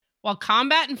While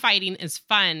combat and fighting is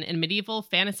fun in medieval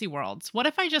fantasy worlds, what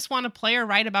if I just want to play or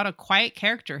write about a quiet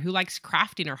character who likes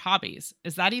crafting or hobbies?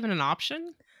 Is that even an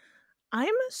option?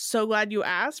 I'm so glad you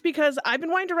asked because I've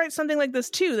been wanting to write something like this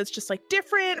too that's just like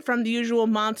different from the usual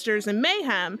monsters and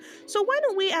mayhem. So why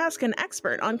don't we ask an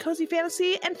expert on cozy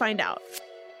fantasy and find out?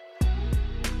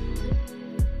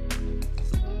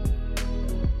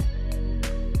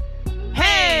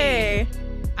 Hey!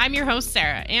 I'm your host,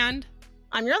 Sarah, and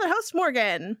I'm your other host,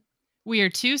 Morgan. we are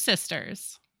two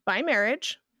sisters By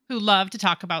marriage. who love to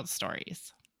talk about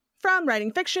stories. From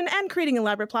writing fiction and creating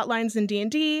elaborate plot lines in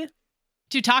D&D,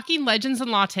 To talking legends and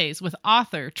lattes with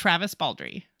author Travis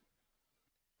Baldry.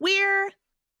 we're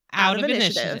Out of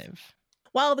initiative.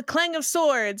 While the clang of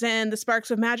swords and the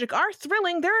sparks of magic are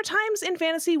thrilling, there are times in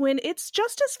fantasy when it's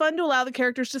just as fun to allow the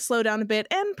characters to slow down a bit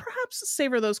and perhaps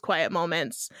savor those quiet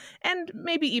moments. And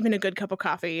maybe even a good cup of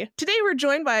coffee. Today we're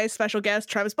joined by special guest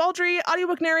Travis Baldry,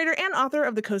 audiobook narrator and author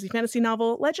of the cozy fantasy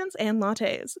novel Legends and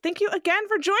Lattes. Thank you again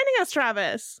for joining us,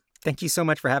 Travis. Thank you so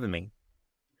much for having me.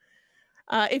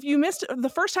 If you missed the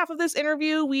first half of this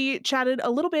interview, we chatted a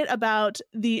little bit about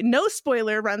the no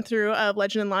spoiler run through of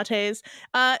Legend and Lattes.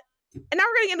 And now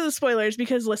we're getting into the spoilers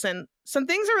because, listen, some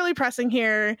things are really pressing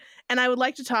here, and I would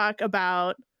like to talk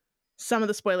about some of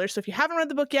the spoilers. So if you haven't read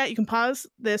the book yet, you can pause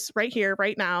this right here,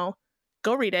 right now,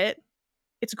 go read it.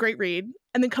 It's a great read,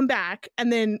 and then come back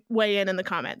and then weigh in the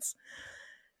comments.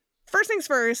 First things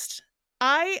first,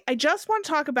 I just want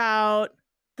to talk about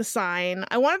the sign.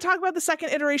 I want to talk about the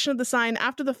second iteration of the sign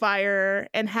after the fire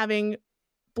and having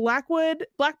black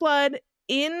blood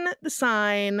in the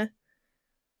sign.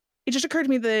 It just occurred to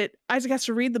me that Isaac has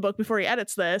to read the book before he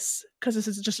edits this because this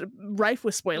is just rife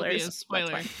with spoilers. It'll be a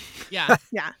spoiler. That's fine. Yeah.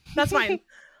 Yeah, that's fine.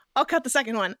 I'll cut the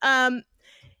second one.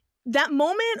 That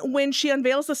moment when she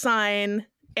unveils the sign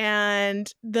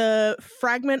and the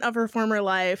fragment of her former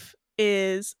life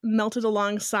is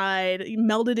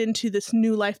melded into this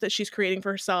new life that she's creating for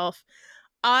herself.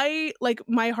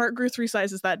 My heart grew 3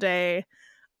 sizes that day.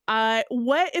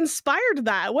 What inspired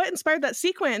that? What inspired that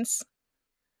sequence?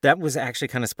 That was actually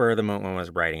kind of spur of the moment when I was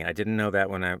writing. I didn't know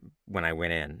that when I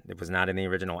went in. It was not in the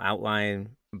original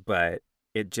outline, but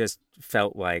it just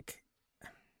felt like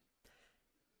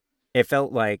I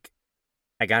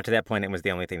got to that point and it was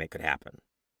the only thing that could happen,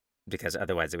 because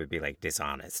otherwise it would be like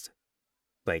dishonest.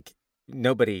 Like,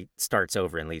 nobody starts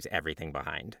over and leaves everything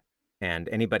behind. And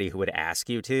anybody who would ask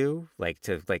you to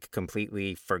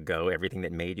completely forgo everything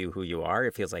that made you who you are,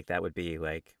 it feels like that would be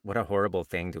like, what a horrible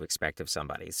thing to expect of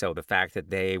somebody. So the fact that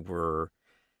they were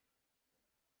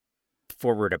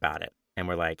forward about it and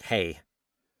were like, hey,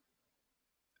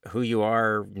 who you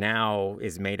are now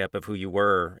is made up of who you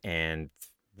were, and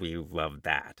we love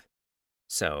that.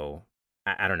 So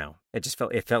I don't know. It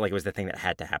felt like it was the thing that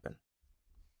had to happen.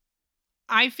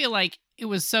 I feel like it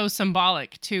was so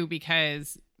symbolic too,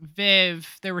 because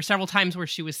Viv, there were several times where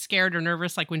she was scared or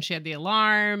nervous, like when she had the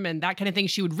alarm and that kind of thing.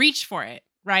 She would reach for it,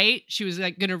 right? She was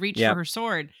like going to reach for her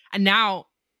sword, and now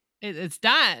it's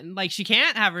done. Like, she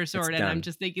can't have her sword, and I'm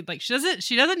just thinking, like, she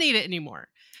doesn't need it anymore.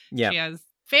 Yeah, she has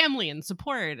family and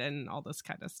support and all this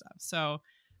kind of stuff. So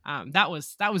that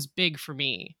was big for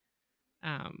me.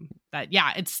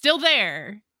 It's still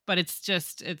there, but it's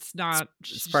not.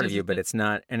 It's part of you, but it's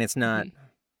not, and it's not. Mm-hmm.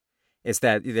 It's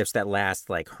that there's that last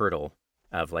like hurdle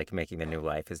of like making the new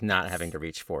life is not having to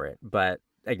reach for it, but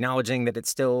acknowledging that it's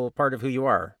still part of who you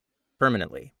are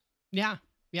permanently. Yeah.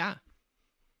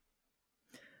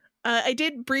 I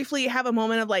did briefly have a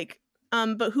moment of like,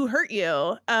 but who hurt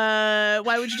you?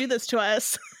 Why would you do this to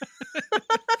us? But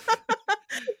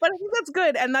I think that's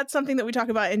good, and that's something that we talk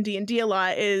about in D&D a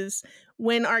lot, is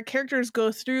when our characters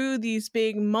go through these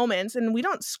big moments, and we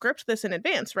don't script this in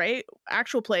advance, right?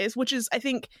 Actual plays, which is, I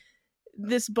think,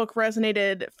 this book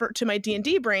resonated to my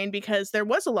D&D brain because there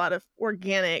was a lot of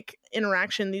organic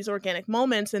interaction, these organic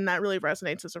moments, and that really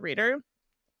resonates as a reader.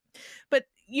 But,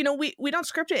 we don't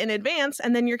script it in advance,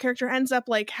 and then your character ends up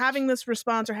like having this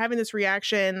response or having this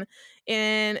reaction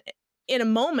in a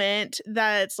moment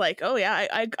that's like, oh yeah,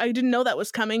 I didn't know that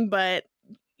was coming, but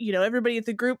everybody at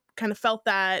the group kind of felt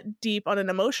that deep on an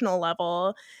emotional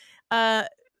level.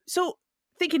 So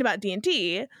thinking about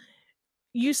D&D,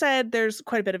 you said there's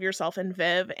quite a bit of yourself in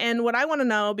Viv, and what I want to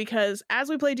know, because as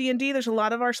we play D&D, there's a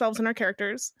lot of ourselves in our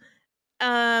characters,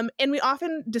 and we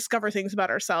often discover things about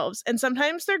ourselves, and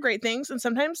sometimes they're great things, and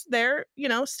sometimes they're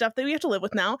stuff that we have to live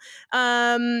with now.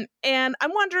 And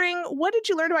I'm wondering, what did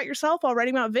you learn about yourself while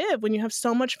writing about Viv when you have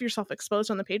so much of yourself exposed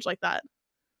on the page like that?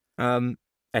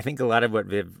 I think a lot of what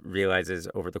Viv realizes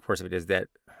over the course of it is that,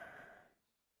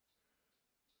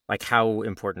 like, how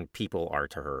important people are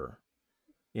to her.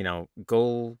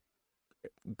 Goal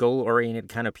goal-oriented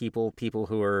kind of people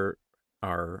who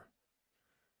are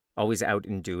always out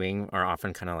and doing are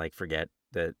often kind of like forget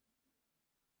that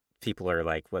people are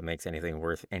like what makes anything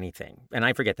worth anything. And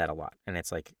I forget that a lot. And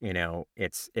it's like,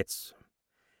 it's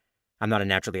I'm not a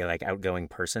naturally like outgoing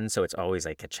person, so it's always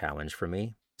like a challenge for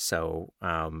me. So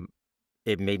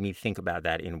it made me think about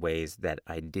that in ways that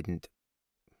I didn't,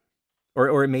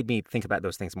 or it made me think about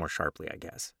those things more sharply, I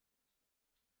guess.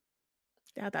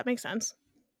 Yeah, that makes sense.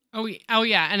 Oh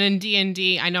yeah, and in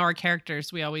D&D, I know our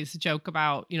characters, we always joke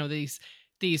about,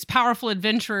 these powerful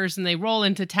adventurers, and they roll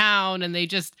into town and they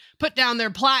just put down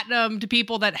their platinum to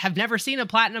people that have never seen a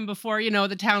platinum before, the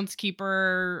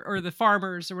townskeeper or the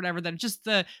farmers or whatever, that just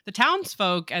the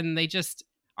townsfolk, and they just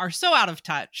are so out of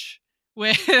touch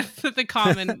with the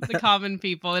common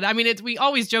people. And I mean, we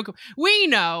always joke, we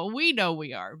know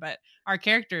we are, but our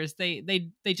characters, they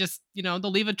just, they'll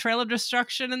leave a trail of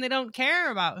destruction and they don't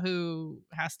care about who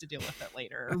has to deal with it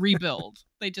later or rebuild.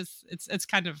 They just, it's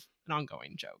kind of an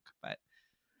ongoing joke, but.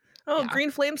 Oh, yeah. Green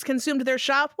Flames consumed their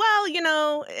shop.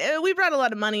 Well, we brought a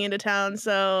lot of money into town,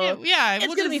 so it's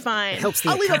going to be fine.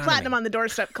 I'll leave a platinum on the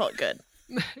doorstep, call it good.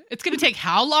 It's going to take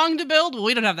how long to build? Well,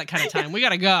 we don't have that kind of time. We got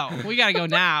to go. We got to go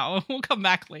now. We'll come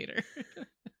back later.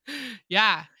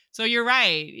 Yeah. So you're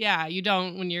right. Yeah. You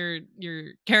don't, when your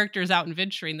character's out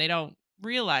adventuring, they don't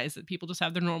realize that people just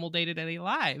have their normal day-to-day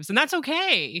lives, and that's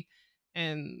okay.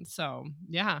 And so,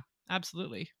 yeah,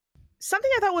 absolutely.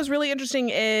 Something I thought was really interesting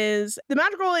is the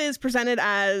Madrigal is presented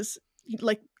as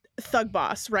like thug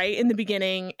boss, right, in the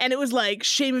beginning. And it was like,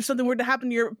 shame if something were to happen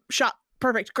to your shop.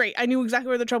 Perfect. Great. I knew exactly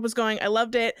where the trope was going. I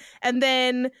loved it. And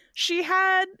then she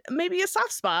had maybe a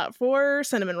soft spot for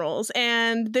cinnamon rolls.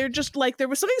 And they're just like, there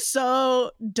was something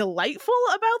so delightful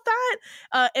about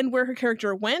that. And where her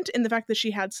character went, in the fact that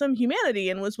she had some humanity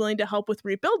and was willing to help with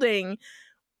rebuilding.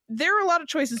 There are a lot of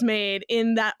choices made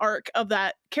in that arc of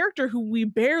that character who we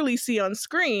barely see on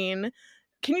screen.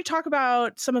 Can you talk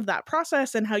about some of that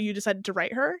process and how you decided to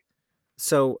write her?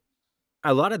 So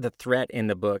a lot of the threat in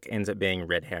the book ends up being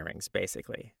red herrings,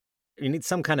 basically. You need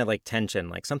some kind of like tension,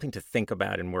 like something to think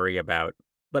about and worry about.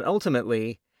 But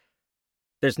ultimately,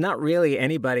 there's not really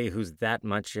anybody who's that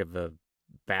much of a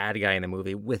bad guy in the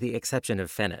movie, with the exception of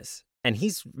Fennis. And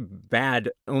he's bad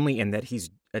only in that he's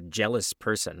a jealous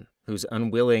person who's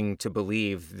unwilling to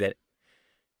believe that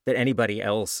anybody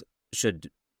else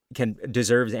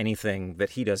deserves anything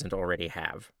that he doesn't already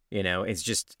have. He's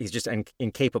just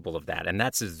incapable of that, and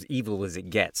that's as evil as it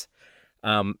gets.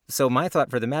 So my thought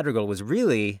for the Madrigal was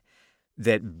really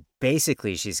that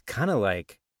basically she's kind of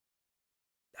like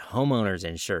homeowners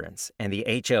insurance and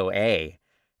the HOA,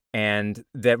 and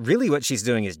that really what she's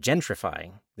doing is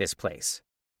gentrifying this place.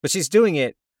 But she's doing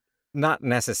it not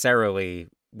necessarily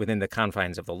within the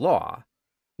confines of the law,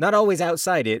 not always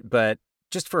outside it, but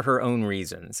just for her own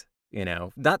reasons,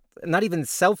 not even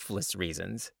selfless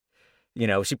reasons.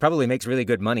 She probably makes really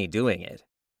good money doing it.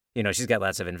 She's got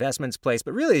lots of investments placed,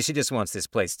 but really she just wants this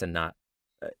place to not,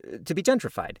 to be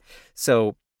gentrified.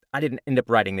 So I didn't end up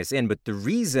writing this in, but the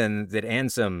reason that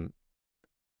Ansem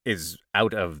is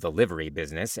out of the livery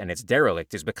business and it's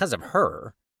derelict is because of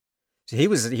her. So he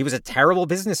was a terrible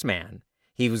businessman.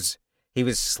 He was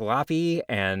sloppy,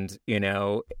 and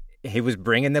he was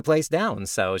bringing the place down.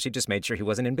 So she just made sure he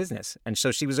wasn't in business, and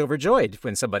so she was overjoyed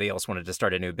when somebody else wanted to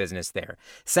start a new business there.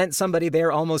 Sent somebody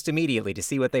there almost immediately to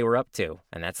see what they were up to,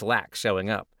 and that's Lack showing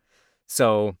up.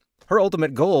 So her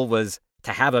ultimate goal was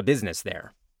to have a business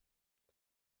there,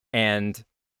 and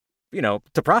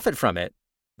to profit from it,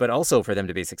 but also for them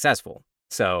to be successful.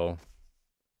 So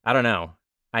I don't know.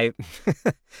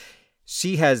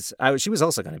 She was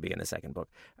also going to be in the second book,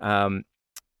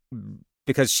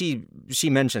 because she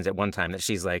mentions at one time that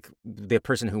she's like the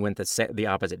person who went the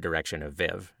opposite direction of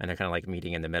Viv, and they're kind of like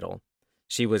meeting in the middle.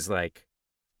 She was like,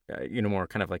 more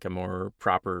kind of like a more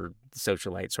proper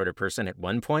socialite sort of person at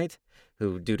one point,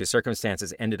 who due to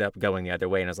circumstances ended up going the other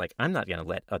way, and was like, I'm not going to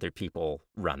let other people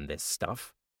run this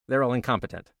stuff. They're all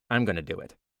incompetent. I'm going to do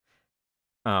it.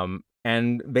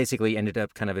 And basically ended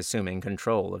up kind of assuming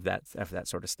control of that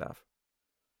sort of stuff.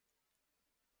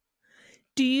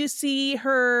 Do you see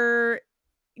her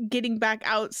getting back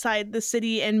outside the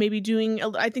city and maybe doing,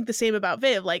 I think the same about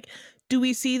Viv, like, do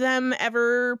we see them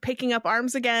ever picking up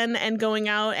arms again and going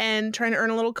out and trying to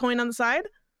earn a little coin on the side?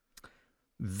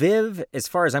 Viv, as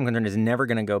far as I'm concerned, is never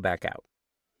going to go back out.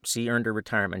 She earned her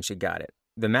retirement. She got it.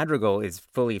 The Madrigal is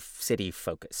fully city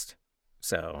focused.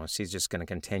 So she's just going to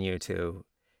continue to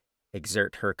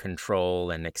exert her control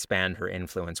and expand her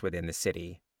influence within the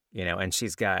city, and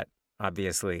she's got,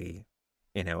 obviously,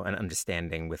 an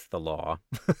understanding with the law.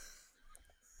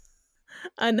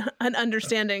 an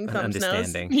understanding An thumbs nose.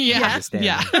 understanding. Yeah. Understanding.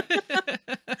 Yeah.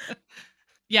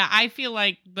 Yeah, I feel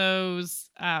like those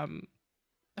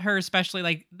her especially,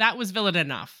 like, that was villain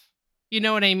enough. You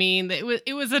know what I mean?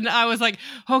 I was like,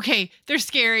 okay, they're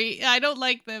scary. I don't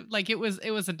like them. Like, it was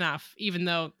enough, even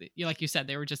though, like you said,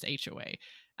 they were just HOA.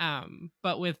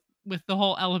 But with the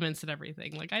whole elements and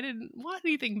everything, like, I didn't want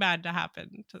anything bad to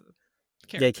happen to the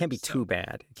characters. Yeah, it can't be so. too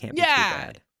bad. It can't be Yeah. too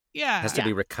bad. Yeah. It has to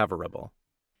be recoverable.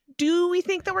 Do we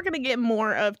think that we're going to get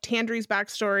more of Tandri's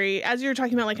backstory? As you were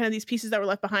talking about, like, kind of these pieces that were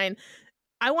left behind,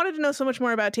 I wanted to know so much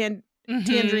more about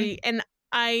Tandri, and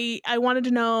I wanted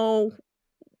to know,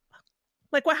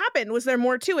 like, what happened? Was there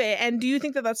more to it? And do you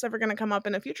think that that's ever going to come up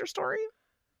in a future story?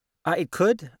 It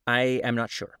could. I am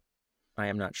not sure.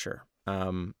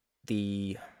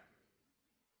 The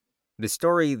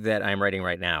story that I'm writing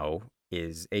right now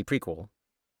is a prequel,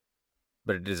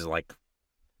 but it is like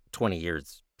 20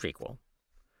 years prequel.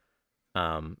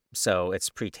 So it's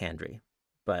pre-Tandri,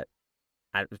 but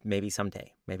maybe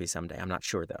someday. I'm not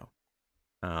sure though.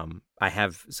 I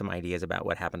have some ideas about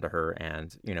what happened to her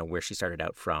and, where she started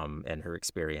out from and her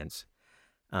experience.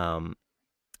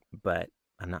 But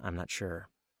I'm not sure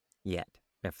yet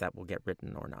if that will get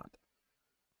written or not.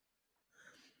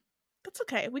 That's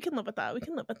okay. We can live with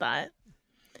that.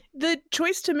 The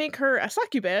choice to make her a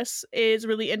succubus is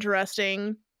really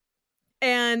interesting.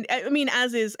 And I mean,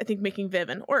 as is, I think, making Viv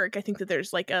an orc. I think that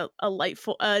there's like a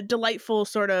delightful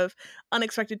sort of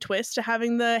unexpected twist to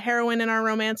having the heroine in our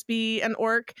romance be an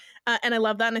orc. And I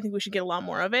love that. And I think we should get a lot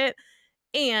more of it.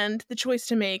 And the choice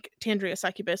to make Tandri a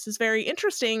succubus is very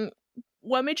interesting.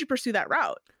 What made you pursue that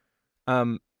route?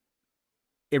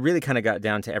 It really kind of got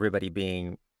down to everybody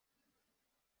being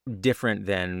different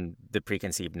than the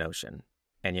preconceived notion.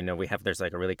 And, there's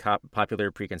like a really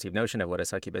popular preconceived notion of what a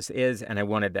succubus is. And I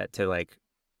wanted that to like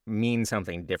mean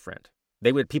something different.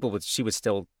 She would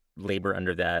still labor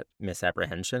under that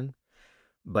misapprehension.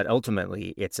 But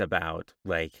ultimately it's about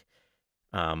like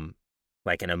an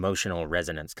emotional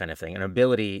resonance kind of thing, an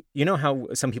ability, how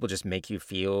some people just make you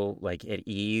feel like at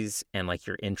ease and like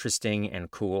you're interesting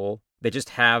and cool. They just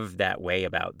have that way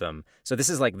about them. So this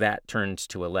is like that turned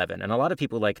to 11. And a lot of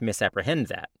people like misapprehend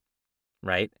that,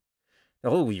 right?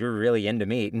 Oh, you're really into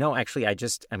me. No, actually,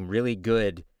 I'm really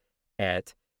good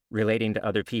at relating to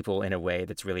other people in a way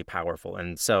that's really powerful.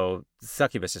 And so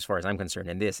succubus, as far as I'm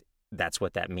concerned, in this, that's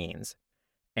what that means.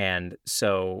 And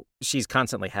so she's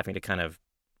constantly having to kind of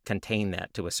contain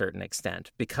that to a certain extent,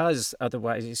 because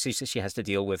otherwise she has to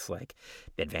deal with like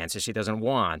advances she doesn't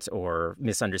want or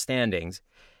misunderstandings.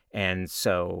 And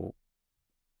so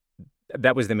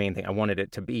that was the main thing. I wanted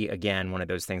it to be, again, one of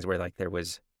those things where like it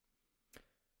was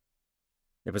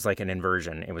like an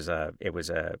inversion. It was a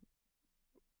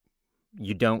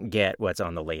you don't get what's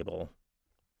on the label.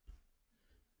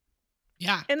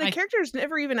 Yeah. And the characters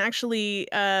never even actually,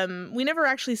 we never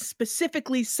actually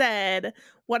specifically said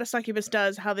what a succubus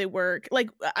does, how they work. Like,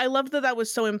 I love that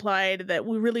was so implied that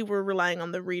we really were relying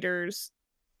on the readers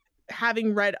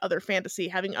having read other fantasy,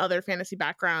 having other fantasy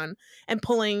background, and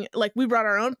pulling, like, we brought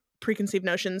our own preconceived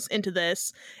notions into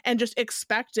this and just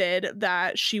expected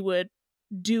that she would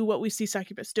do what we see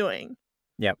succubus doing.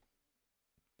 Yep.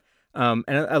 And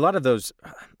a lot of those,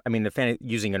 I mean,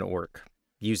 using an orc,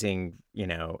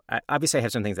 obviously I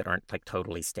have some things that aren't like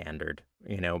totally standard,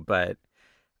 but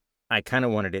I kind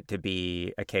of wanted it to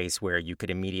be a case where you could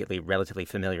immediately, relatively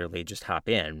familiarly just hop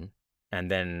in, and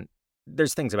then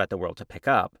there's things about the world to pick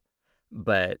up,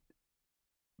 but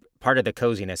part of the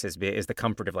coziness is the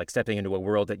comfort of like stepping into a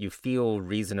world that you feel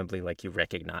reasonably like you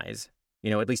recognize,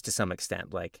 at least to some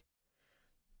extent, like,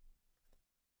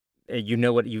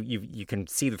 what you can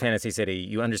see the fantasy city,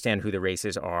 you understand who the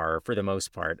races are for the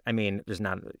most part. I mean, there's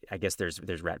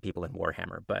rat people in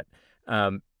Warhammer, but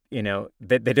they're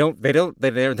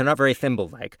not very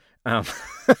Thimble-like.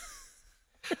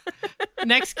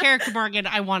 Next character, Morgan,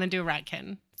 I want to do a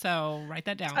ratkin, so write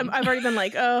that down. I've already been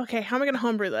like, oh, okay, how am I going to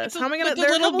homebrew this? How am I going to?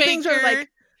 There are a couple things where like,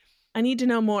 I need to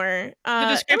know more. The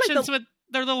descriptions with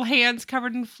their little hands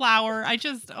covered in flour.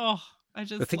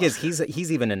 The thing is,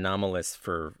 he's even anomalous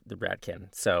for the Ratkin.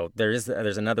 So there's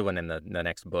another one in the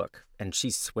next book, and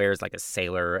she swears like a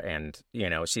sailor, and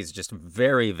she's just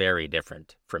very, very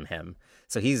different from him.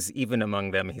 So he's, even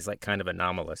among them, he's like kind of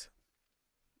anomalous.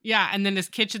 Yeah, and then his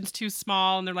kitchen's too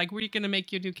small, and they're like, "We're going to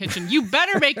make you a new kitchen. You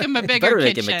better make him a bigger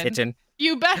kitchen.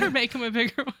 You better make him a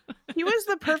bigger one." He was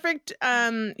the perfect,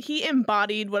 he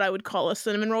embodied what I would call a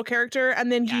cinnamon roll character,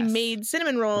 and then he made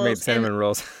cinnamon rolls. Was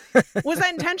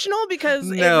that intentional? Because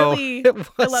no, it wasn't.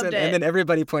 I loved it. And then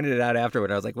everybody pointed it out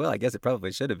afterward. I was like, well, I guess it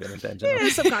probably should have been intentional. Yeah,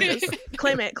 subconscious.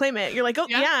 Claim it. You're like, oh,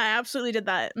 yeah I absolutely did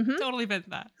that. Mm-hmm. Totally meant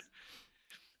that.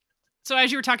 So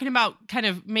as you were talking about kind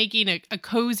of making a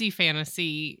cozy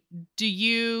fantasy, do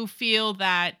you feel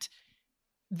that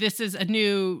this is a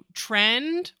new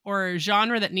trend or a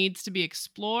genre that needs to be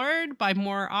explored by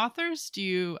more authors?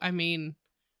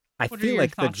 I what are feel your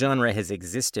like the thoughts? genre has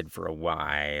existed for a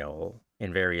while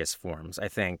in various forms. I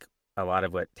think a lot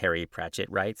of what Terry Pratchett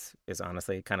writes is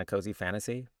honestly kind of cozy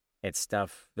fantasy. It's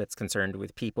stuff that's concerned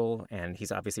with people, and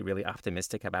he's obviously really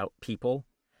optimistic about people.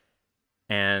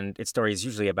 And its stories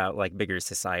usually about like bigger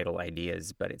societal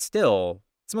ideas, but it's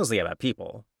mostly about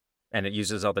people, and it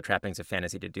uses all the trappings of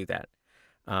fantasy to do that.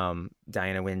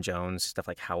 Diana Wynne Jones, stuff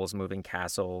like Howl's Moving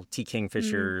Castle, T.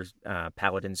 Kingfisher,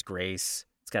 Paladin's Grace.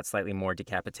 It's got slightly more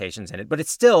decapitations in it, but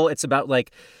it's about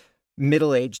like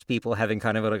middle-aged people having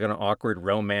kind of like an awkward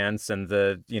romance, and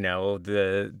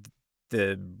the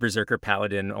berserker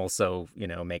paladin also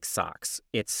makes socks.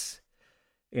 So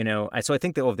I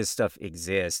think that all of this stuff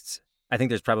exists. I think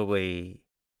there's probably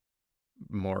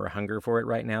more hunger for it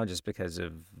right now just because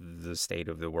of the state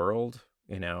of the world.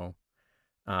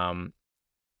 Um,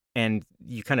 and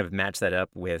you kind of match that up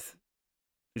with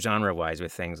genre-wise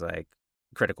with things like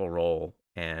Critical Role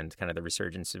and kind of the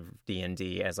resurgence of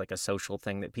D&D as like a social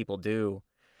thing that people do.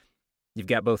 You've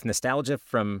got both nostalgia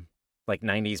from like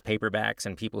 90s paperbacks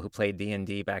and people who played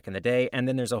D&D back in the day, and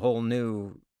then there's a whole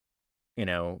new,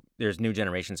 there's new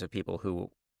generations of people who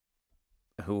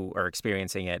are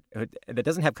experiencing it that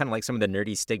doesn't have kind of like some of the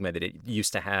nerdy stigma that it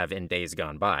used to have in days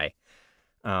gone by.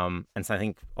 And so I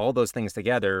think all those things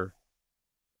together,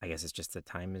 I guess it's just the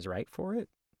time is right for it.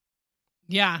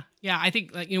 Yeah. I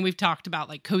think we've talked about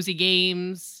like cozy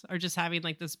games are just having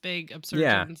like this big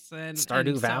absurgence and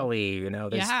Stardew Valley,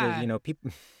 there's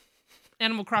people.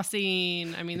 Animal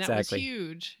Crossing. That was Exactly.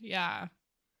 huge. Yeah.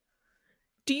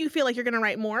 Do you feel like you're going to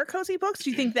write more cozy books? Do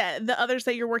you think that the others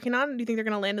that you're working on, do you think they're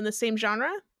going to land in the same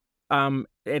genre?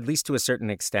 At least to a certain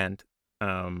extent.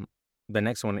 The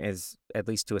next one is at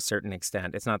least to a certain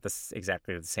extent. It's not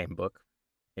exactly the same book,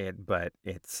 but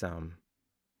it's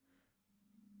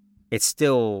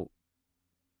still,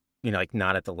 like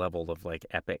not at the level of like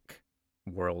epic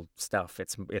world stuff.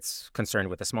 It's concerned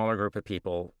with a smaller group of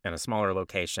people in a smaller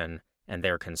location and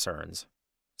their concerns.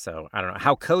 So I don't know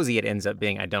how cozy it ends up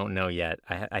being. I don't know yet.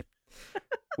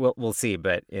 We'll see.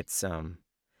 But it's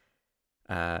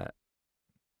I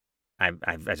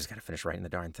just got to finish writing the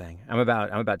darn thing. I'm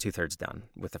about 2/3 done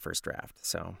with the first draft,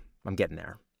 so I'm getting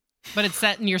there. But it's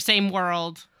set in your same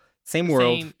world. Same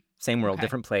world, Okay.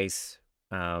 different place.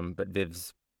 But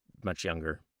Viv's much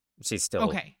younger. She's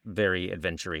still very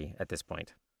adventure-y at this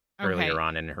point, earlier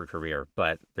on in her career.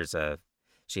 But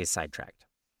she is sidetracked.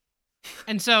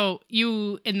 And so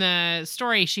in the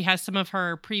story, she has some of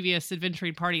her previous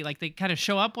adventuring party, like they kind of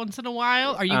show up once in a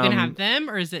while. Are you going to have them,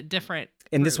 or is it different?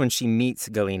 In this one, she meets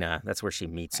Galena. That's where she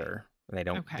meets her. And they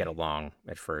don't get along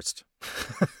at first.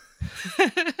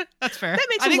 That's fair. That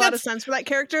makes a lot of sense for that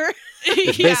character.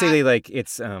 It's basically like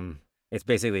it's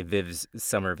basically Viv's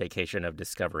summer vacation of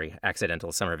discovery,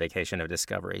 accidental summer vacation of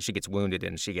discovery. She gets wounded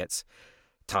and she gets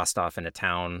tossed off in a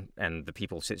town, and the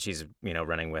people she's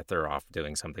running with are off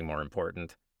doing something more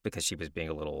important because she was being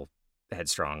a little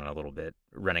headstrong and a little bit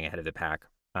running ahead of the pack.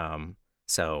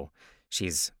 So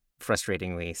she's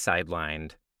frustratingly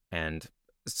sidelined, and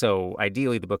so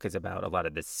ideally the book is about a lot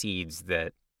of the seeds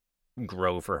that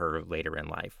grow for her later in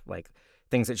life, like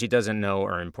things that she doesn't know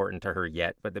are important to her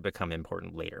yet, but they become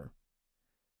important later.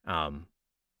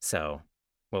 So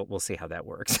we'll see how that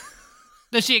works.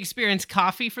 Does she experience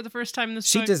coffee for the first time in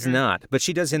this book? She does not, but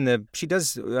she does there's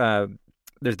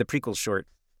the prequel short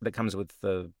that comes with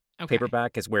the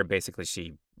paperback is where basically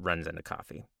she runs into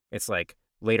coffee. It's like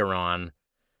later on,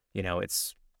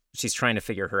 she's trying to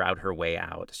figure her way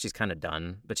out. She's kind of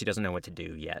done, but she doesn't know what to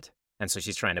do yet. And so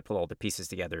she's trying to pull all the pieces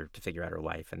together to figure out her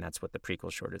life, and that's what the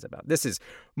prequel short is about. This is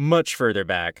much further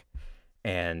back,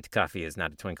 and coffee is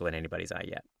not a twinkle in anybody's eye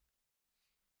yet.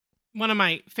 One of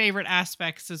my favorite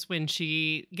aspects is when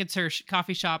she gets her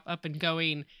coffee shop up and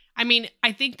going. I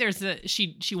think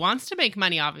she wants to make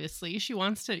money, obviously. She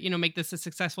wants to, make this a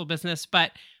successful business.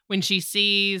 But when she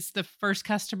sees the first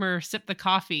customer sip the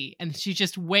coffee and she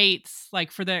just waits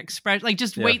for the expression,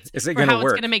 waits for how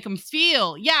it's going to make them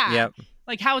feel. Yeah. Yep.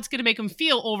 Like how it's going to make them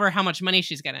feel over how much money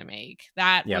she's going to make.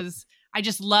 I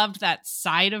just loved that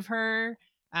side of her.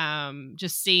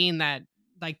 Just seeing that,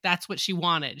 that's what she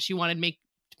wanted. She wanted to make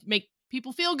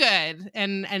people feel good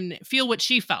and feel what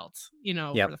she felt,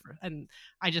 and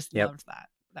I just loved that.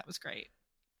 That was great.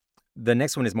 The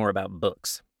next one is more about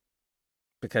books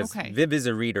because Viv is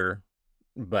a reader,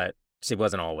 but she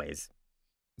wasn't always.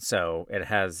 So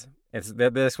this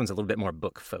one's a little bit more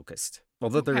book focused,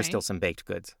 although there are still some baked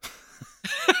goods.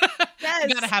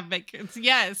 You gotta have baked goods.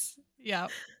 Yes. Yeah.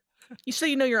 So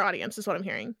you know your audience is what I'm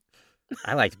hearing.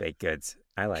 I liked baked goods.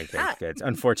 I like baked goods.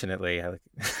 Unfortunately,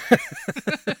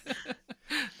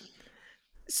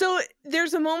 So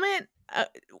there's a moment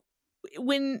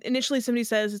when initially somebody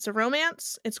says it's a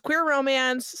romance, it's queer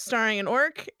romance starring an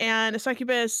orc and a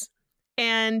succubus.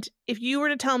 And if you were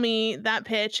to tell me that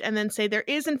pitch and then say there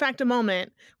is in fact a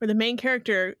moment where the main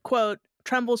character, quote,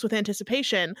 trembles with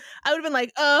anticipation, I would have been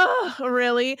like, oh,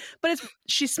 really? But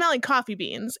she's smelling coffee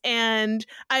beans. And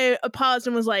I paused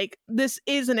and was like, this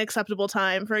is an acceptable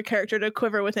time for a character to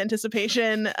quiver with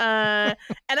anticipation. And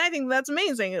I think that's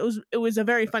amazing. It was a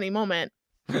very funny moment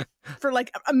for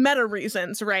like a meta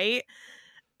reasons, right?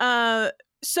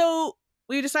 So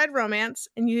we decided romance,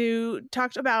 and you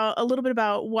talked about a little bit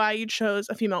about why you chose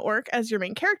a female orc as your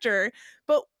main character,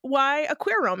 but why a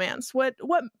queer romance? What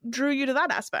drew you to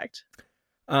that aspect?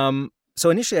 So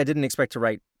initially I didn't expect to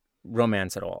write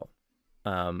romance at all.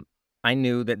 I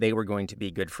knew that they were going to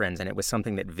be good friends, and it was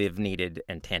something that Viv needed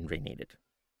and Tandri needed.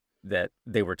 That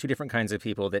they were two different kinds of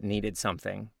people that needed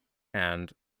something,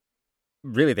 and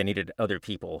really they needed other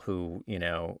people who,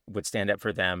 would stand up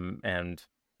for them and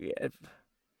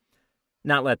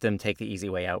not let them take the easy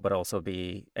way out, but also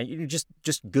be just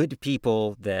good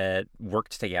people that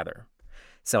worked together.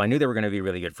 So I knew they were going to be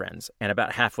really good friends. And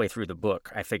about halfway through the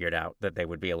book, I figured out that they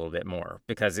would be a little bit more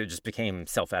because it just became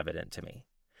self-evident to me.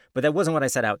 But that wasn't what I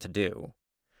set out to do.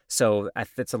 So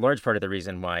it's a large part of the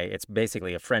reason why it's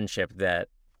basically a friendship that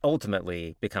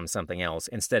ultimately becomes something else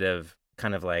instead of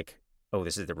kind of like, oh,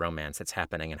 this is the romance that's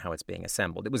happening and how it's being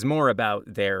assembled. It was more about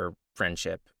their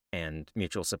friendship and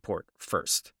mutual support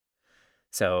first.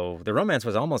 So the romance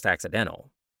was almost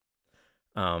accidental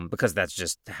because that's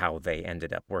just how they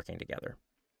ended up working together.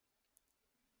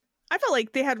 I felt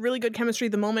like they had really good chemistry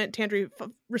the moment Tandri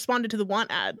responded to the want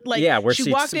ad. Like, yeah, where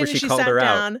she walked in and she sat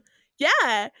down. Out.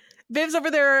 Yeah. Viv's over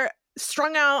there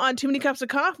strung out on too many cups of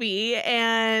coffee,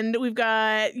 and we've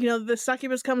got, the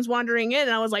succubus comes wandering in,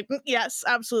 and I was like, yes,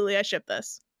 absolutely, I ship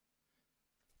this.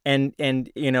 And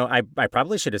I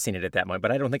probably should have seen it at that moment,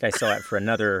 but I don't think I saw it for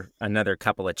another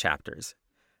couple of chapters.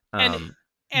 But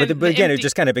again, it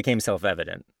just kind of became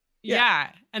self-evident. Yeah.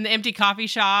 And the empty coffee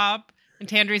shop. And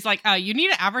Tandri's like, you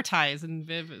need to advertise. And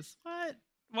Viv is,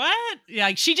 what? Yeah,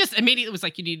 like she just immediately was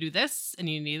like, you need to do this and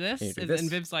you need this. And then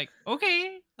Viv's like,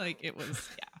 okay. Like it was,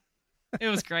 it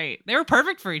was great. They were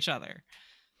perfect for each other.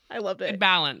 I loved it. Good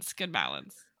balance.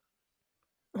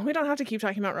 We don't have to keep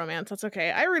talking about romance. That's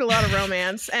okay. I read a lot of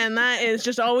romance, and that is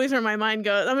just always where my mind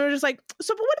goes. I'm just like,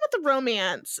 so, but what about the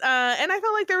romance? And I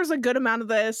felt like there was a good amount of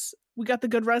this. We got the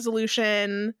good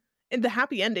resolution and the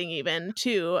happy ending even,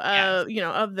 too,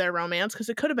 of their romance, because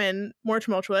it could have been more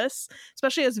tumultuous,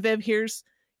 especially as Viv hears,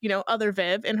 other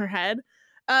Viv in her head,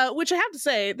 which I have to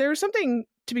say, there was something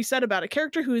to be said about a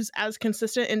character who's as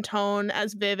consistent in tone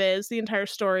as Viv is the entire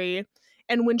story.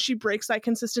 And when she breaks that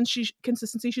consistency,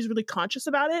 she's really conscious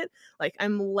about it. Like,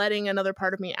 I'm letting another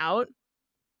part of me out.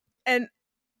 And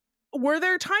were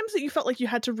there times that you felt like you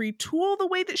had to retool the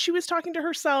way that she was talking to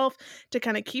herself to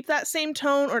kind of keep that same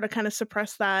tone, or to kind of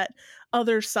suppress that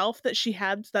other self that she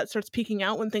had that starts peeking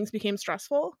out when things became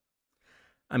stressful?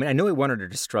 I mean, I knew I wanted her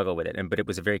to struggle with it, but it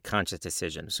was a very conscious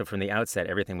decision. So from the outset,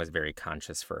 everything was very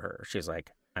conscious for her. She was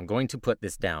like, I'm going to put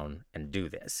this down and do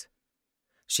this.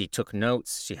 She took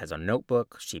notes. She has a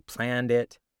notebook. She planned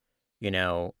it,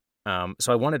 so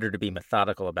I wanted her to be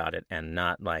methodical about it and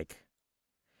not like,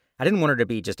 I didn't want her to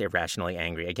be just irrationally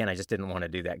angry. Again, I just didn't want to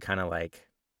do that kind of like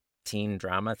teen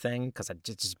drama thing because it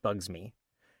just bugs me.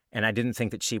 And I didn't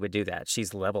think that she would do that.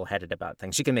 She's level-headed about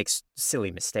things. She can make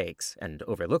silly mistakes and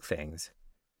overlook things,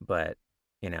 but,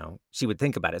 she would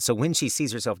think about it. So when she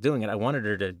sees herself doing it, I wanted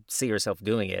her to see herself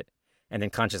doing it and then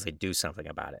consciously do something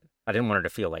about it. I didn't want her to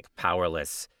feel like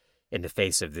powerless in the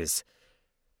face of this,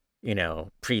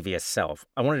 previous self.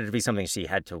 I wanted it to be something she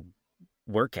had to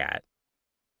work at,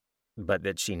 but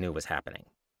that she knew was happening.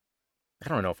 I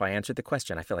don't know if I answered the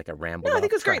question. I feel like I rambled. No, I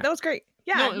think it was great. That was great.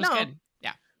 Yeah, no, it was good.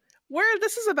 Yeah. Where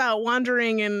this is about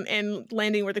wandering and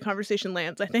landing where the conversation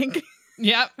lands, I think.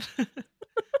 Yep.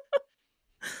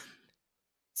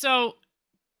 So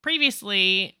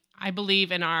previously, I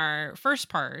believe in our first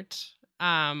part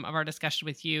of our discussion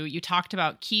with you, you talked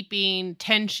about keeping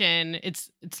tension.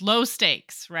 It's low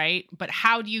stakes, right? But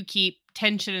how do you keep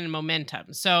tension and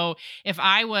momentum? So if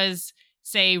I was,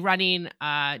 say, running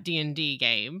a D&D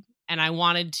game and I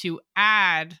wanted to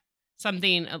add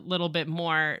something a little bit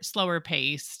more slower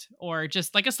paced or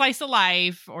just like a slice of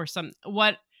life or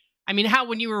how,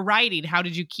 when you were writing, how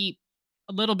did you keep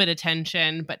a little bit of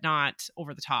tension but not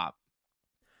over the top?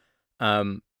 I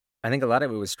think a lot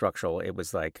of it was structural. It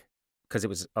was like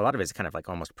because a lot of it is kind of like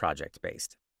almost project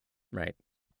based, right?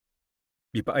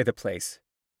 You buy the place.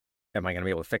 Am I going to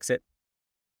be able to fix it?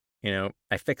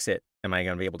 I fix it. Am I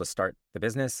going to be able to start the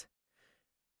business?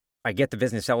 I get the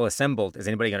business all assembled. Is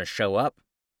anybody going to show up?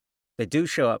 They do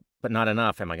show up, but not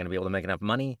enough. Am I going to be able to make enough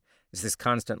money? It's this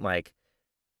constant like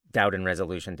doubt and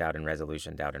resolution, doubt and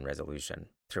resolution, doubt and resolution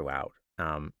throughout.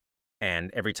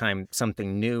 And every time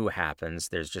something new happens,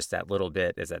 there's just that little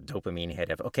bit, is that dopamine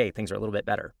hit of, okay, things are a little bit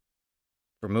better.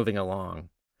 We're moving along.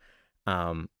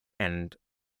 And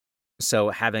so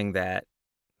having that,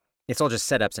 it's all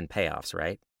just setups and payoffs,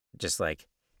 right? Just like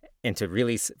into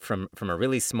really, from a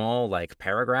really small like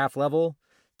paragraph level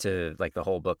to like the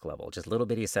whole book level, just little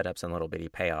bitty setups and little bitty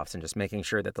payoffs, and just making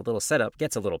sure that the little setup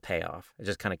gets a little payoff. It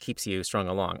just kind of keeps you strung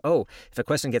along. Oh, if a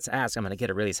question gets asked, I'm going to get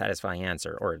a really satisfying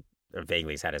answer, or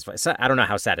vaguely satisfying. So I don't know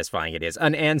how satisfying it is.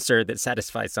 An answer that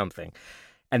satisfies something.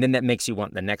 And then that makes you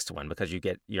want the next one, because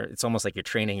it's almost like you're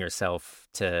training yourself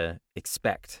to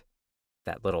expect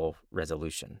that little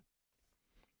resolution.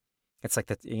 It's like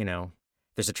that,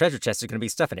 there's a treasure chest, there's going to be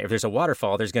stuff in it. If there's a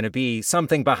waterfall, there's going to be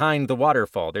something behind the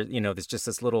waterfall. There's just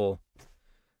this little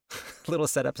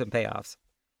setups and payoffs.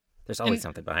 There's always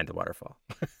something behind the waterfall.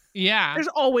 Yeah. There's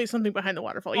always something behind the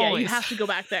waterfall. Yeah, Always. you have to go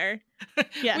back there.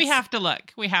 Yes. We have to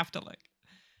look.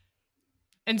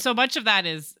 And so much of that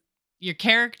is your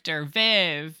character,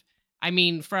 Viv. I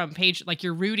mean, from page, like,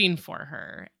 you're rooting for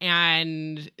her.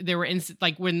 And there were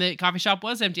like when the coffee shop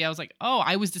was empty, I was like, oh,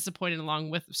 I was disappointed along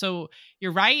with. So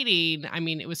your writing, I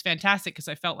mean, it was fantastic, because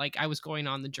I felt like I was going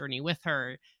on the journey with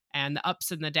her, and the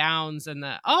ups and the downs, and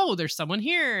there's someone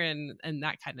here, and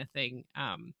that kind of thing.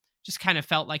 Just kind of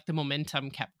felt like the momentum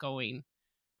kept going.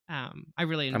 I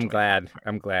really enjoyed it.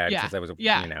 I'm glad, because I was,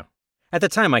 at the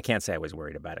time, I can't say I was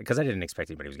worried about it, because I didn't expect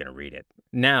anybody was going to read it.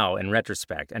 Now, in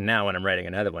retrospect, and now when I'm writing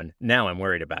another one, now I'm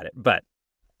worried about it. But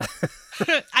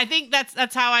I think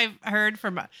that's how I've heard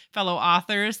from fellow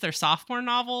authors. Their sophomore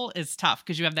novel is tough,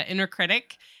 because you have that inner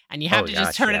critic, and you have to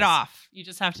just turn it off. You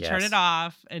just have to turn it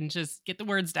off and just get the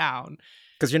words down.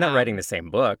 Because you're not writing the same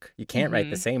book. You can't write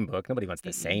the same book. Nobody wants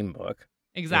the same book.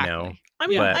 Exactly. I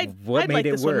mean, but what I'd made like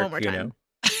it this work? one more time.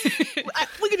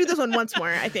 We could do this one once more,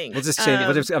 I think. We'll just change.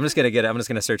 I'm just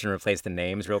gonna search and replace the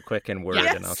names real quick in Word,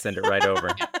 and I'll send it right over.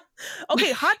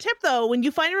 Okay, hot tip though: when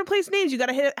you find and replace names, you got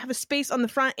to have a space on the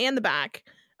front and the back.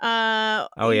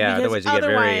 Otherwise you get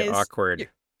very awkward.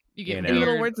 You get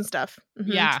little words and stuff.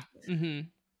 Mm-hmm. Yeah. Mm-hmm.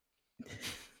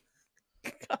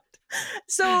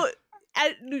 So,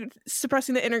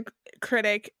 suppressing the inner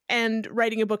critic and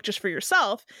writing a book just for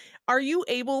yourself, are you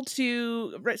able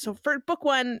to write? So for book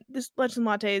one, this Legends and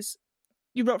Lattes,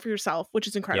 you wrote for yourself, which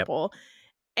is incredible.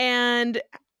 Yep. And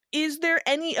is there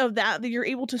any of that you're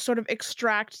able to sort of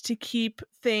extract to keep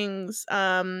things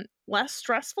less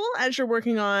stressful as you're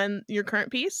working on your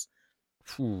current piece?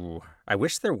 Ooh, I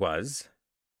wish there was.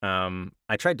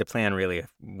 I tried to plan really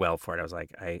well for it. I was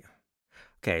like,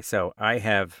 so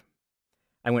I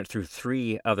went through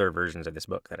 3 other versions of this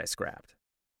book that I scrapped.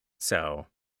 So,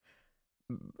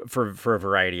 for a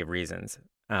variety of reasons,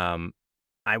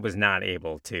 I was not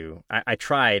able to. I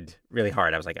tried really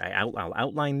hard. I was like, I'll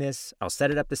outline this. I'll set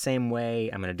it up the same way.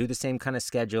 I'm going to do the same kind of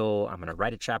schedule. I'm going to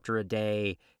write a chapter a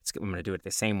day. I'm going to do it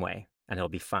the same way, and it'll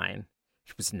be fine.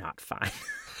 It was not fine.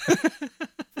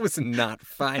 It was not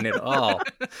fine at all.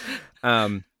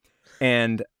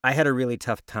 And I had a really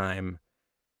tough time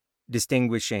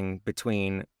distinguishing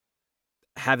between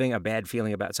having a bad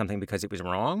feeling about something because it was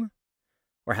wrong,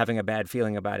 or having a bad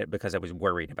feeling about it because I was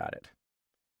worried about it.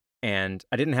 And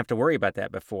I didn't have to worry about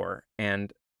that before.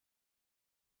 And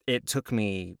it took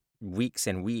me weeks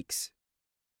and weeks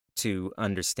to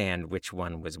understand which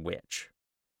one was which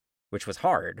was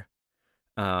hard.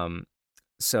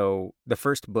 So the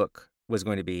first book was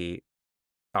going to be,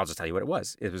 I'll just tell you what it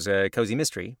was. It was a cozy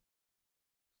mystery,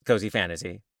 cozy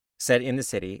fantasy, set in the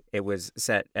city. It was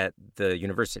set at the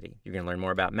university. You're going to learn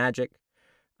more about magic.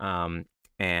 And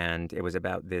it was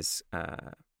about this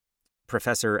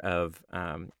professor of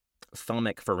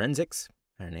thalamic forensics.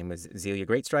 Her name was Zelia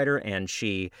Greatstrider, and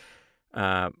she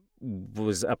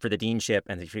was up for the deanship,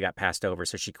 and she got passed over,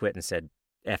 so she quit and said,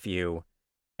 F you,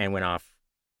 and went off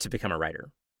to become a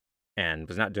writer, and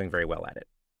was not doing very well at it.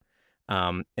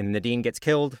 And the dean gets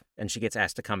killed, and she gets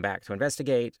asked to come back to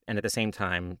investigate, and at the same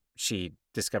time, she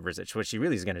discovers that what she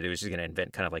really is going to do is she's going to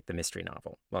invent kind of like the mystery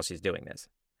novel while she's doing this.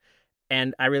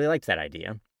 And I really liked that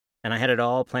idea, and I had it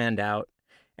all planned out,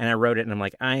 and I wrote it, and I'm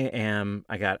like,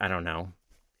 I got, I don't know,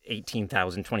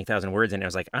 18,000, 20,000 words, and I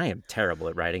was like, I am terrible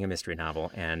at writing a mystery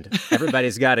novel, and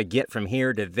everybody's got to get from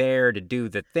here to there to do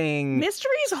the thing.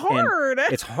 Mystery's hard.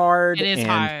 It's hard. It is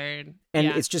hard. And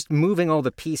yeah. it's just moving all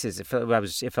the pieces. It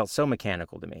felt so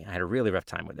mechanical to me. I had a really rough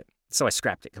time with it. So I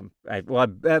scrapped it.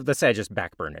 Let's say I just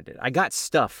backburned it. I got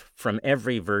stuff from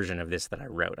every version of this that I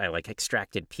wrote. I like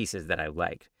extracted pieces that I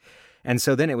liked. And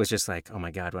so then it was just like, oh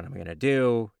my God, what am I going to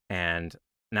do? And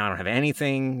now I don't have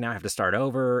anything. Now I have to start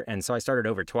over. And so I started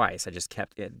over twice. I just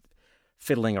kept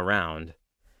fiddling around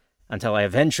until I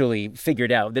eventually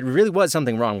figured out that there really was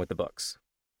something wrong with the books.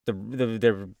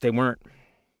 They weren't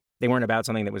about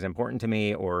something that was important to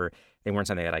me, or they weren't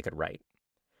something that I could write.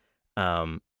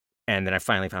 And then I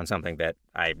finally found something that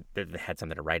had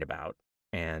something to write about,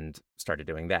 and started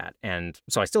doing that. And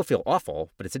so I still feel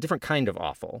awful, but it's a different kind of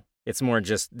awful. It's more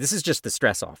just, this is just the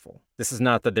stress awful. This is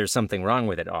not that there's something wrong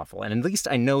with it awful. And at least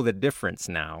I know the difference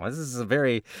now. This is a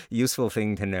very useful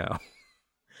thing to know.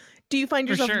 Do you find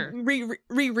yourself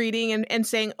rereading and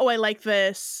saying, oh, I like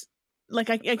this? Like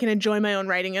I can enjoy my own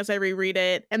writing as I reread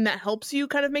it, and that helps you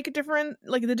kind of make a different,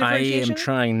 like the differentiation? I am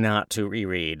trying not to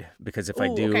reread, because if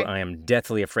I do, okay, I am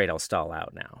deathly afraid I'll stall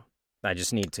out now. I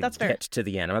just need to get to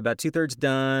the end. I'm about 2/3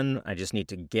 done. I just need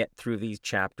to get through these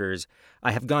chapters.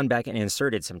 I have gone back and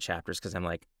inserted some chapters because I'm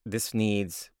like,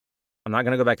 I'm not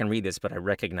going to go back and read this, but I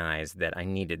recognize that I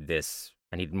needed this.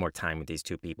 I needed more time with these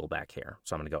two people back here.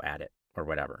 So I'm going to go at it or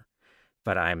whatever.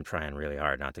 But I'm trying really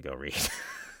hard not to go read.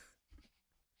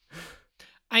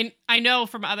 I know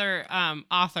from other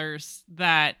authors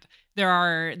that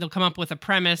they'll come up with a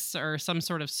premise or some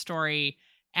sort of story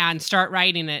and start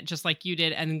writing it just like you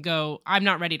did, and go, I'm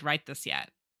not ready to write this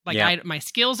yet. Like my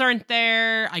skills aren't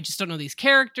there. I just don't know these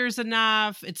characters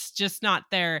enough. It's just not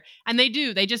there. And they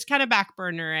just kind of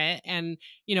backburner it. And,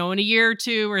 in a year or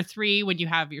 2 or 3, when you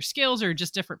have your skills or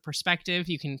just different perspective,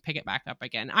 you can pick it back up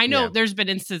again. I know there's been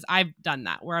instances I've done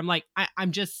that where I'm like,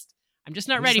 I'm just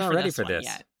not ready for this one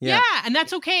yet. Yeah. And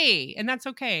that's okay.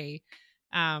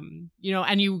 And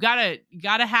you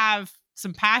gotta have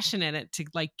some passion in it to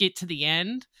like get to the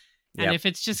end. And if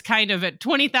it's just kind of at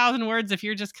 20,000 words, if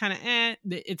you're just kind of,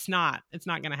 it's not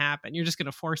going to happen. You're just going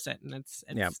to force it, and it's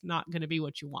not going to be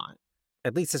what you want.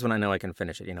 At least this one, I know I can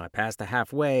finish it. I passed the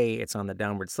halfway. It's on the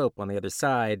downward slope on the other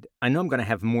side. I know I'm going to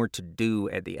have more to do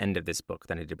at the end of this book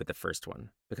than I did with the first one,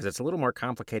 because it's a little more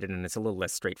complicated and it's a little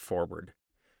less straightforward.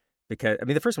 Because,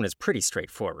 the first one is pretty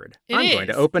straightforward. I'm going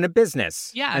to open a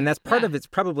business. Yeah. And that's part of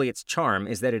its charm,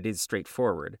 is that it is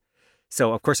straightforward.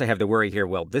 So, of course, I have the worry here,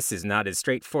 well, this is not as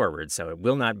straightforward, so it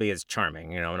will not be as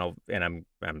charming, and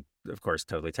I'm, of course,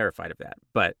 totally terrified of that.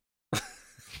 But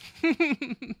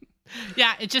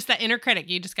yeah, it's just that inner critic.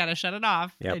 You just got to shut it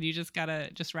off, and you just got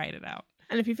to just write it out.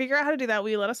 And if you figure out how to do that, will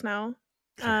you let us know?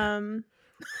 I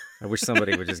wish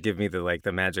somebody would just give me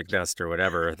the magic dust or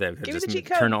whatever that could just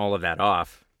turn all of that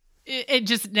off. It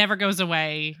just never goes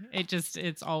away.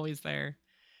 It's always there.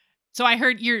 So I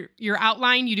heard your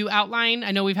outline, you do outline.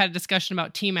 I know we've had a discussion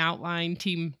about team outline,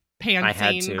 team pantsing. I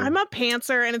had to. I'm a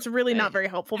pantser, and it's really not very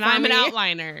helpful for me. I'm an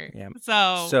outliner. Yeah.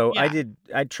 So yeah.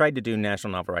 I tried to do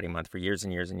National Novel Writing Month for years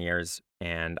and years and years,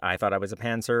 and I thought I was a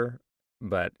pantser,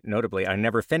 but notably, I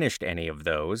never finished any of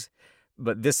those.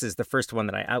 But this is the first one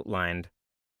that I outlined,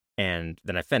 and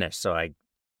then I finished. So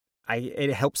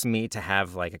it helps me to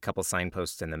have like a couple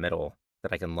signposts in the middle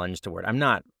that I can lunge toward. I'm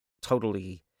not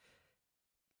totally...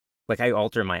 I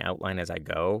alter my outline as I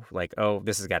go. Like, oh,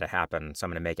 this has got to happen, so I'm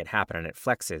going to make it happen, and it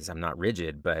flexes. I'm not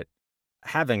rigid, but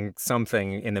having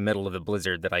something in the middle of the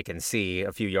blizzard that I can see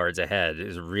a few yards ahead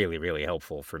is really, really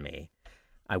helpful for me.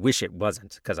 I wish it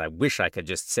wasn't, because I wish I could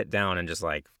just sit down and just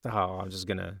I'm just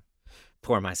going to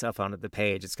pour myself onto the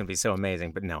page. It's going to be so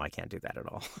amazing. But no, I can't do that at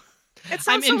all.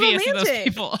 I'm envious of those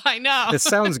people. I know. This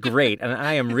sounds great, and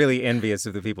I am really envious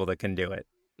of the people that can do it.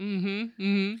 Mm-hmm.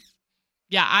 Mm-hmm.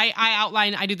 Yeah, I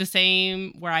outline, I do the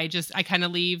same, where I kind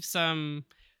of leave some,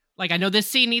 I know this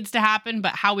scene needs to happen,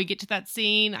 but how we get to that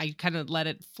scene, I kind of let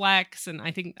it flex. And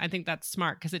I think that's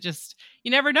smart, because it just,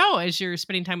 you never know as you're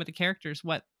spending time with the characters,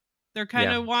 what they're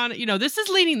kind of want, this is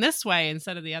leaning this way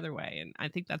instead of the other way. And I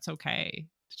think that's okay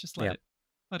to just let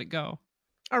it go.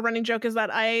 Our running joke is that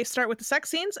I start with the sex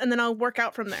scenes and then I'll work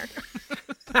out from there.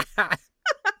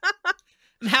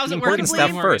 And how's it working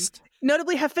stuff first?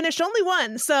 Notably have finished only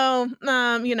one. So,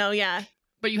 yeah.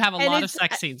 But you have a lot of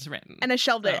sex scenes written. And I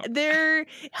shelved it. There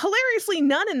hilariously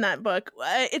none in that book.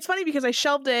 It's funny because I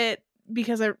shelved it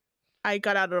because I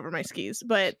got out over my skis.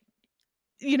 But,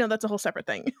 that's a whole separate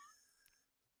thing.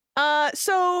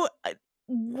 So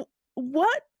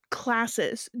what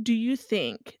classes do you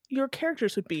think your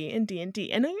characters would be in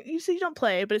D&D? I know you say you don't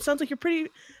play, but it sounds like you're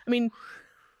pretty...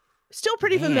 Still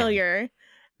pretty Man. familiar.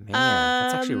 Man,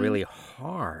 that's actually Um, really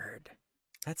hard.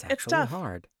 That's It's actually tough.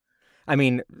 hard. I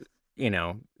mean,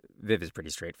 Viv is pretty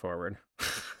straightforward.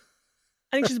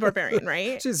 I think she's a barbarian,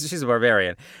 right? She's a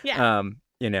barbarian. Yeah.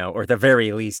 Or at the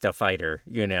very least a fighter,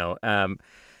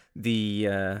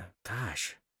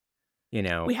 gosh,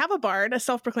 We have a bard, a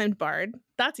self-proclaimed bard.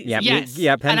 That's easy. yeah, Yes.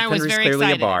 yeah, And I was Penry's very clearly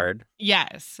excited. a bard.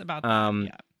 Yes, about that. Um,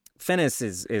 Yeah. Finnis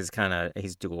is kind of,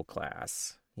 he's dual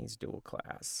class. He's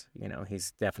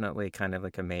definitely kind of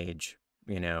like a mage,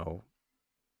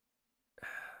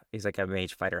 he's like a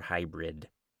mage fighter hybrid.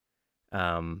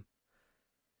 Galena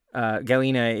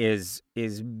is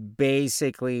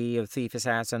basically a thief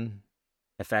assassin,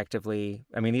 effectively.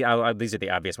 I mean, these are the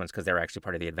obvious ones because they're actually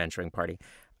part of the adventuring party.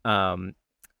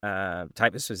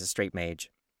 Typus was a straight mage.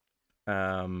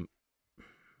 Maybe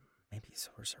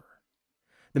sorcerer.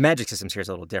 The magic systems here is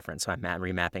a little different, so I'm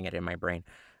remapping it in my brain.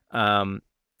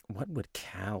 What would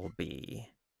Cal be?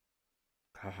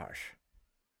 Gosh.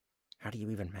 How do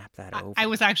you even map that over? I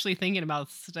was actually thinking about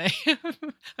this today.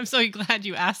 I'm so glad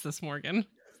you asked this, Morgan.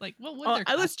 It's like, what would their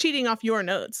I was class- cheating off your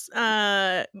notes.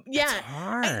 It's Yeah,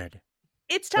 hard.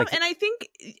 it's tough, Like- and I think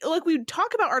like we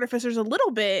talk about artificers a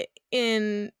little bit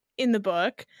in the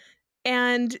book,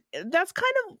 and that's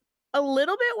kind of a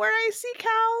little bit where I see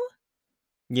Cal.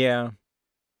 Yeah.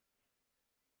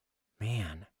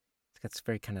 Man, it's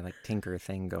very kind of like tinker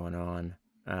thing going on.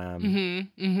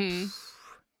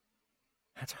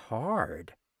 That's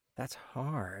hard. That's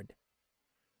hard.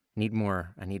 I need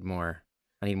more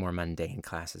mundane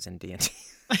classes in D&D.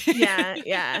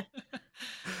 Yeah,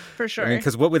 for sure. I mean,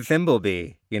 because what would Thimble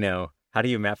be? How do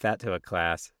you map that to a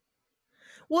class?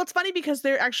 Well, it's funny because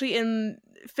they're actually in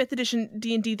 5th edition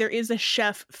D&D, there is a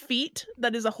chef feat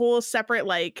that is a whole separate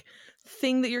like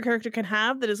thing that your character can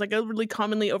have that is like a really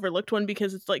commonly overlooked one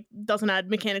because it's like doesn't add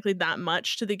mechanically that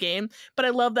much to the game. But I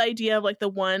love the idea of like the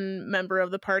one member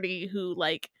of the party who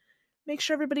like makes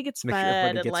sure everybody gets Make fed sure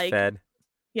everybody and gets like fed.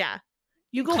 Yeah.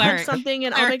 You go Cleric. hunt something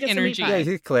and I'll Cleric make us some meat energy. pie. Yeah,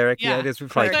 he's cleric. Yeah. Yeah, it is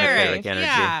probably Cleric. cleric energy.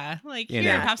 Yeah, like You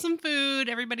here, know. have some food.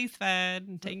 Everybody's fed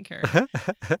and taken care of.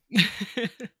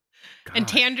 And God.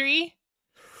 Tandri,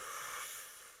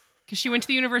 because she went to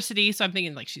the university, so I'm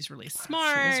thinking like she's really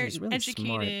smart, she's really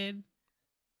educated.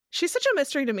 She's such a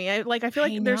mystery to me. I feel like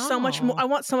I there's so much more. know. I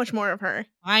want so much more of her.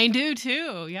 I do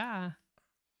too. Yeah.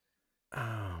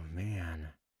 Oh man.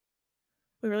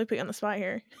 We really put you on the spot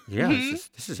here. Yeah, Mhm.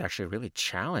 this is actually really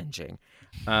challenging.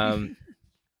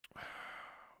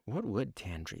 What would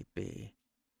Tandri be?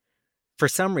 For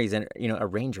some reason, a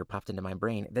ranger popped into my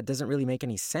brain. That doesn't really make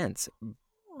any sense.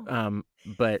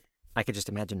 But I could just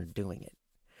imagine her doing it.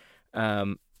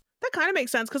 That kind of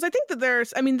makes sense because I think that there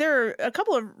are a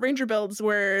couple of ranger builds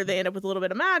where they end up with a little bit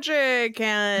of magic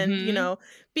and Mhm.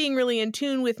 being really in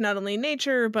tune with not only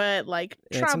nature but like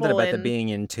Yeah, travel something about the and being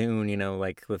in tune,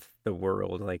 like with the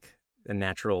world, like the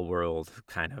natural world,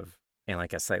 kind of in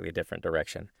like a slightly different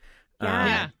direction. Yeah.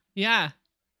 Yeah. Yeah.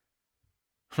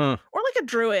 Huh. or like a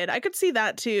druid. I could see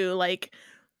that too. Like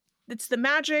it's the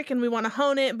magic and we want to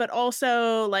hone it, but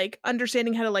also like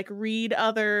understanding how to like read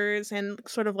others and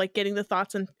sort of like getting the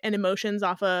thoughts and emotions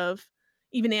off of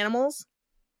even animals.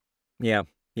 Yeah.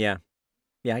 Yeah.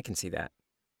 Yeah. I can see that.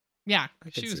 Yeah. I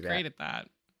She can was see that. great at that.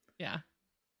 Yeah.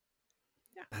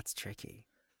 That's tricky.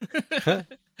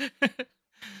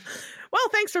 Well,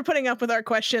 thanks for putting up with our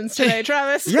questions today,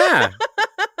 Travis. Yeah.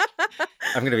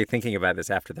 I'm going to be thinking about this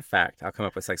after the fact. I'll come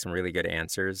up with like some really good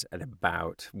answers at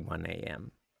about 1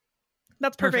 a.m.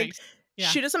 That's perfect. Yeah.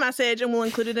 Shoot us a message and we'll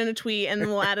include it in a tweet and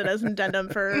we'll add it as an addendum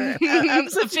for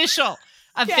episodes.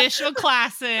 Official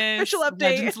classes. Official update.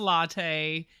 Legends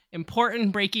Latte.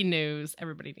 Important breaking news.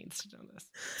 Everybody needs to know this.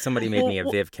 Somebody made me a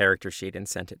Well- Viv character sheet and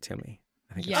sent it to me.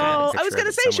 I think Yeah. I Oh, have a I was picture gonna of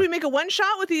it say, should we somewhere. make a one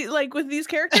shot with these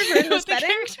characters or in this With the setting?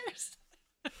 characters.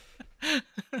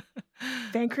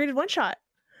 Fan created one shot.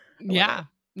 Yeah.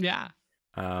 Yeah.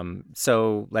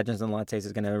 So Legends and Lattes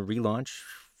is going to relaunch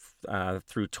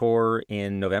through Tor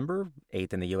in November,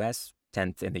 8th in the US,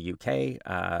 10th in the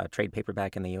UK, trade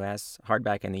paperback in the US,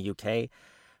 hardback in the UK.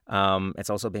 It's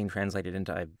also being translated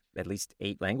into at least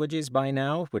 8 languages by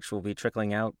now, which will be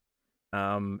trickling out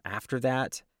after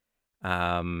that.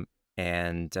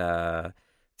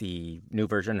 The new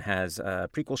version has a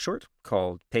prequel short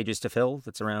called Pages to Fill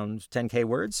that's around 10K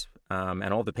words.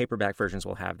 And all the paperback versions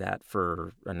will have that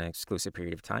for an exclusive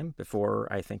period of time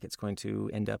before I think it's going to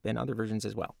end up in other versions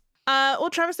as well. Well,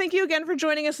 Travis, thank you again for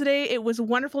joining us today. It was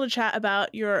wonderful to chat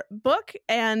about your book.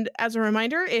 And as a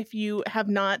reminder, if you have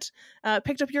not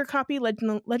picked up your copy, Legends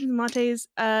and Lattes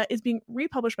is being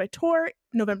republished by Tor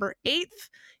November 8th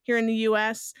here in the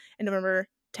US and November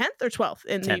 10th or 12th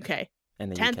in the 10th. UK. In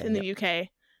the 10th UK, in the yep. UK.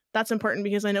 That's important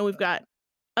because I know we've got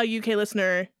a UK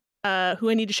listener who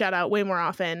I need to shout out way more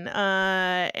often.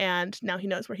 And now he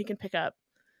knows where he can pick up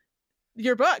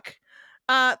your book.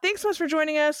 Thanks so much for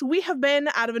joining us. We have been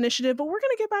Out of Initiative, but we're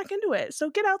going to get back into it. So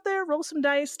get out there, roll some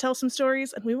dice, tell some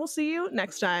stories, and we will see you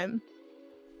next time.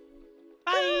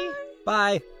 Bye.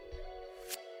 Bye.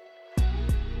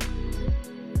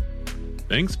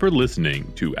 Thanks for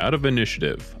listening to Out of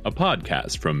Initiative, a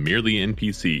podcast from Merely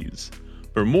NPCs.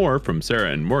 For more from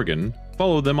Sarah and Morgan,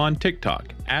 follow them on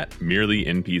TikTok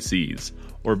 @MerelyNPCs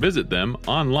or visit them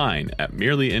online at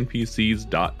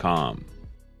merelynpcs.com.